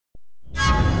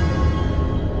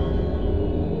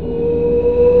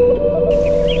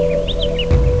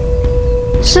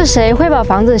是谁会把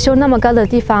房子修那么高的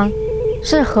地方？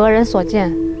是何人所建？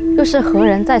又是何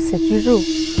人在此居住？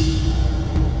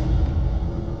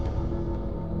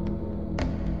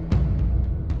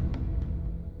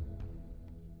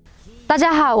大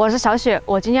家好，我是小雪。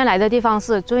我今天来的地方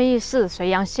是遵义市绥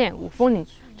阳县五峰岭，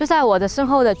就在我的身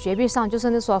后的绝壁上，就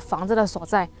是那所房子的所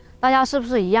在。大家是不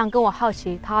是一样跟我好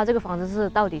奇，它这个房子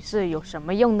到底是有什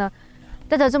么用呢？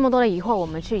带着这么多的疑惑，我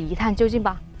们去一探究竟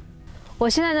吧。我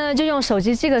现在呢就用手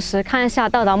机计个时，看一下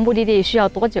到达目的地需要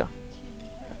多久。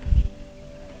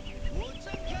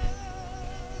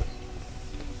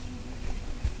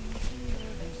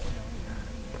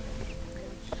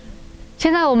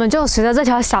现在我们就随着这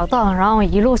条小道，然后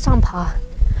一路上爬。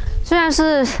虽然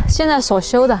是现在所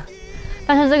修的，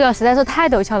但是这个实在是太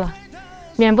陡峭了，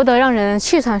免不得让人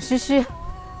气喘吁吁。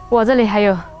哇，这里还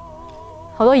有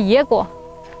好多野果。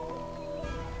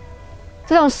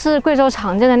这种是贵州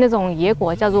常见的那种野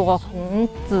果，叫做红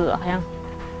籽，好像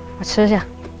我吃一下，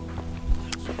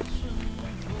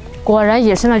果然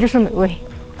野生的就是美味。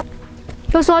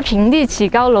都说平地起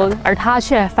高楼，而它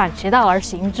却反其道而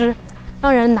行之，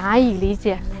让人难以理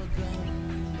解。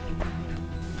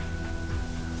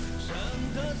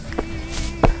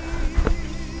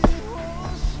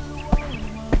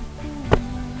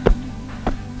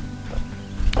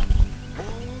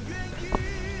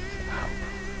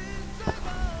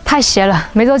太斜了，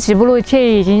没走几步路，却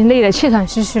已经累得气喘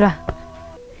吁吁了。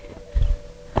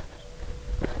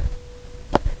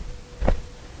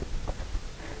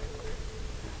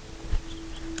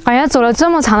感觉走了这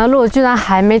么长的路，居然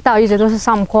还没到，一直都是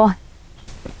上坡。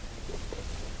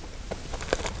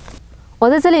我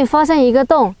在这里发现一个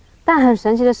洞，但很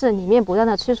神奇的是，里面不断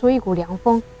的吹出一股凉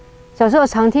风。小时候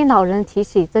常听老人提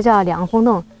起，这叫凉风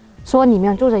洞，说里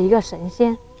面住着一个神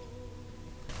仙。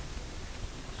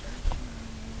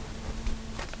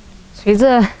随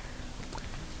着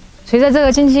这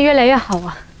个经济越来越好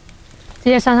啊，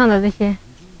这些山上的这些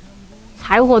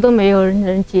柴火都没有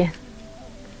人捡。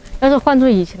要是换做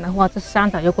以前的话，这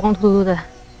山早就光秃秃的。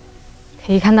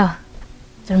可以看到，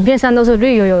整片山都是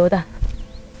绿油油的。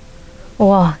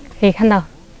哇，可以看到，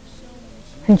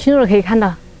很清楚的可以看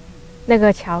到那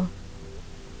个桥。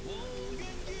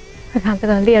快看这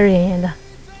个烈日炎炎的，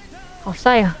好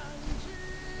晒啊！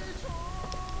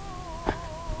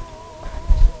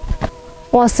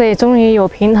哇塞，终于有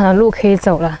平坦的路可以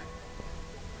走了。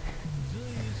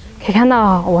可以看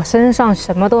到我身上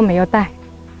什么都没有带，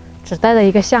只带了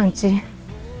一个相机，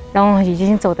然后已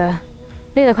经走得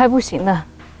累得快不行了。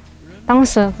当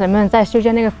时人们在修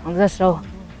建那个房子的时候，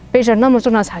背着那么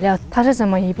重的材料，他是怎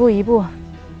么一步一步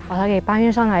把它给搬运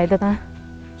上来的呢？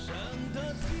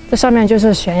这上面就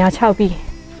是悬崖峭壁，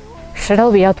石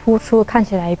头比较突出，看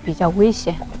起来比较危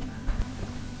险。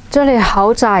这里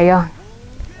好窄呀！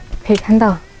可以看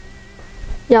到，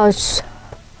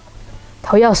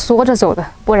头要缩着走的，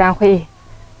不然会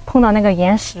碰到那个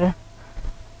岩石。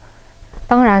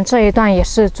当然，这一段也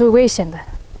是最危险的。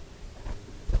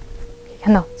可以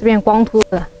看到这边光秃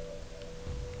的，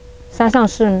山上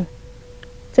是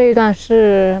这一段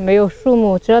是没有树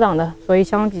木遮挡的，所以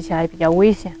相比起来比较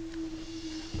危险。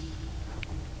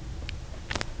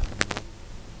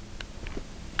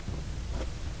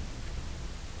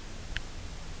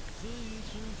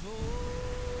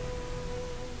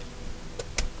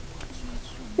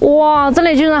哇，这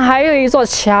里居然还有一座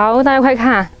桥，大家快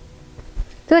看，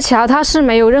这个桥它是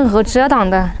没有任何遮挡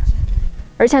的，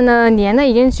而且呢粘的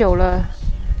已经久了，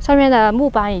上面的木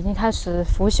板已经开始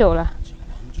腐朽了。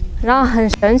然后很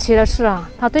神奇的是啊，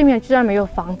它对面居然没有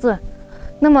房子，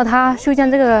那么它修建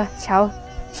这个桥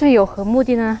是有何目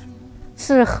的呢？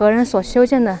是何人所修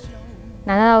建的？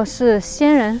难道是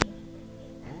仙人？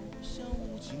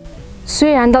虽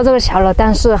然到这个桥了，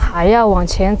但是还要往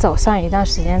前走上一段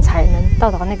时间才能到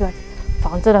达那个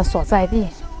房子的所在地。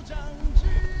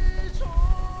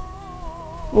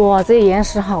哇，这岩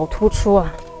石好突出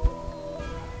啊！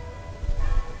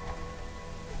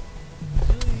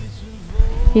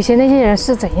以前那些人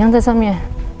是怎样在上面，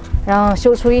然后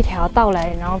修出一条道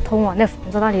来，然后通往那房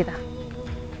子那里的？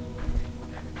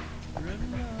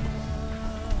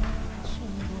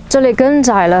这里更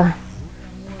窄了。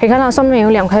可以看到上面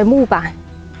有2块木板，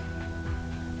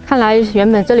看来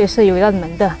原本这里是有一道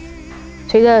门的，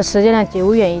随着时间的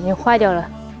久远已经坏掉了，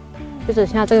就只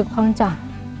剩下这个框架。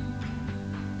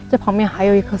这旁边还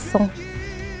有一棵松。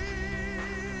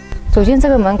走进这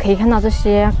个门，可以看到这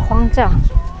些框架，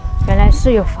原来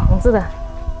是有房子的。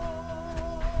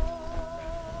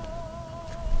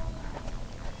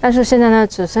但是现在呢，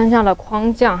只剩下了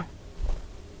框架。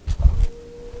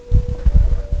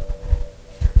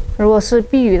如果是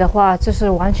避雨的话，这是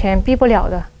完全避不了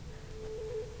的。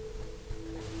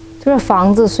这个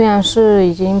房子虽然是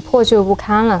已经破旧不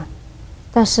堪了，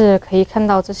但是可以看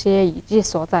到这些遗迹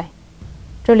所在。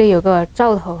这里有个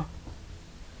灶头，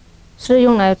是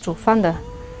用来煮饭的。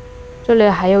这里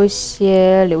还有一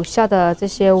些留下的这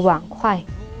些碗筷。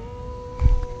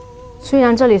虽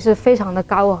然这里是非常的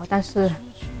高啊，但是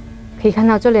可以看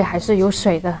到这里还是有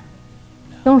水的，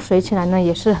用水起来呢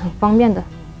也是很方便的。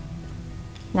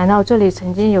难道这里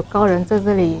曾经有高人在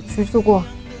这里居住过？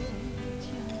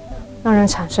让人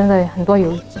产生了很多疑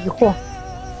惑。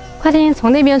快听，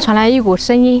从那边传来一股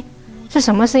声音，是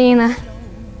什么声音呢？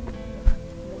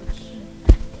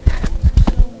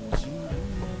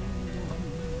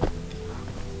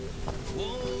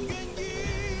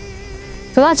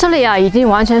走到这里啊，已经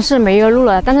完全是没有路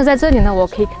了。但是在这里呢，我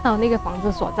可以看到那个房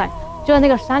子所在，就在那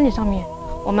个山顶上面。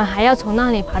我们还要从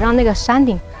那里爬上那个山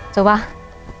顶，走吧。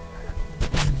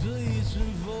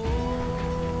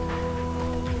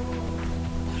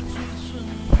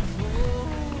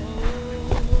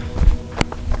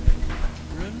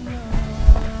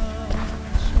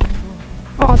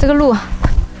哦，这个路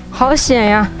好险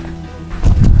呀！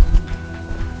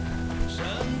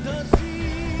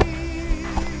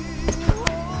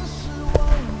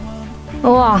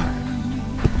哇，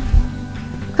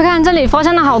快看这里发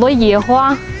现了好多野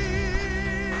花，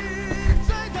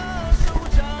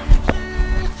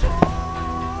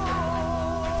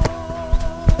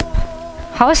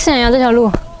好险呀这条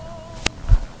路！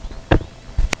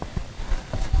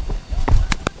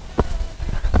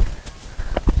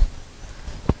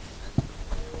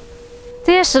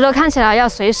这些石头看起来要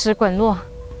随时滚落，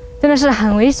真的是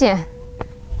很危险。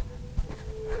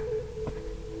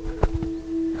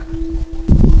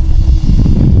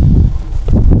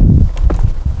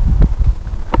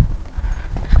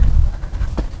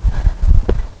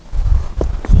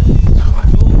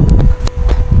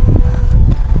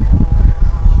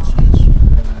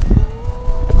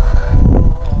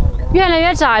越来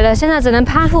越窄了，现在只能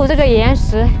攀附这个岩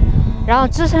石，然后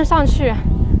支撑上去。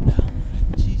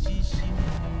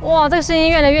哇，这个声音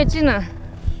越来越近了。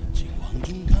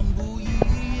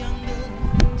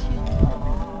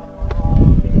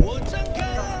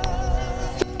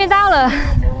终于到了。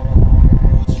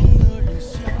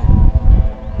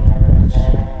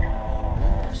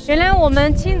原来我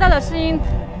们听到的声音，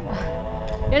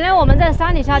原来我们在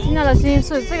山底下听到的声音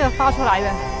是这个发出来的。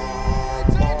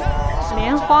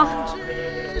莲花，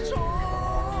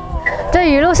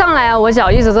这一路上来啊，我脚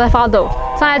一直在发抖。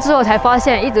上来之后才发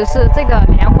现，一直是这个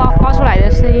莲花发出来的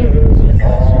声音，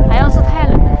好像是太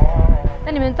冷了。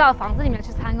带你们到房子里面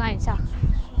去参观一下。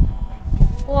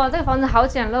哇，这个房子好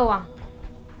简陋啊，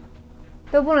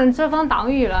都不能遮风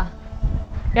挡雨了。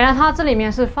原来它这里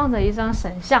面是放着一张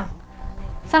神像。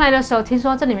上来的时候听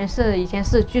说这里面是以前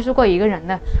是居住过一个人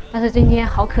的，但是今天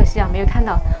好可惜啊，没有看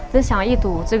到，真想一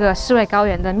睹这个世外高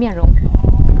人的面容。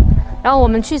然后我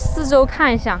们去四周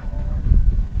看一下。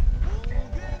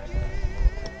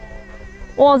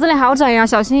哇，这里好窄呀，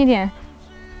小心一点。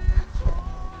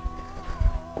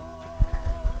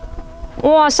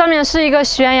哇，上面是一个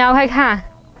悬崖，快看，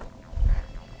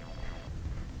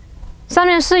上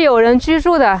面是有人居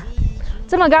住的。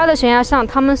这么高的悬崖上，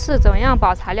他们是怎么样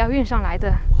把材料运上来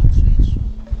的？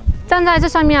站在这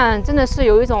上面，真的是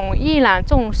有一种一览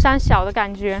众山小的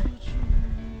感觉。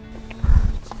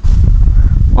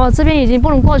哇，这边已经不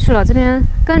能过去了，这边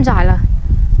更窄了。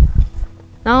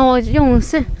然后我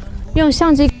用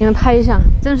相机给你们拍一下，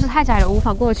真的是太窄了，无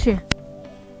法过去。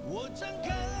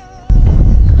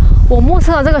我目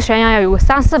测这个悬崖有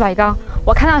300-400高，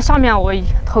我看到下面我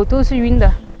头都是晕的。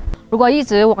如果一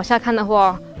直往下看的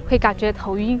话，会感觉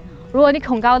头晕。如果你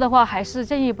恐高的话，还是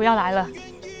建议不要来了。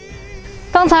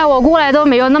刚才我过来都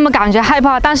没有那么感觉害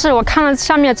怕，但是我看了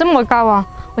下面这么高啊，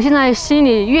我现在心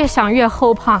里越想越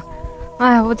后怕。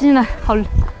哎，我真的好，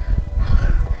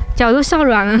脚都吓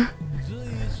软了。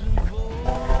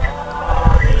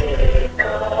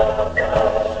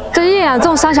这一览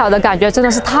众山小的感觉真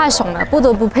的是太爽了，不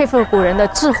得不佩服古人的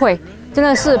智慧，真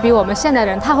的是比我们现代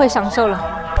人太会享受了。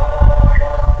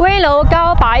危楼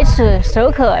高百尺，手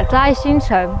可摘星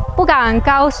辰。不敢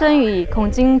高声语，恐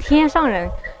惊天上人。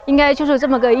应该就是这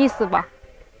么个意思吧。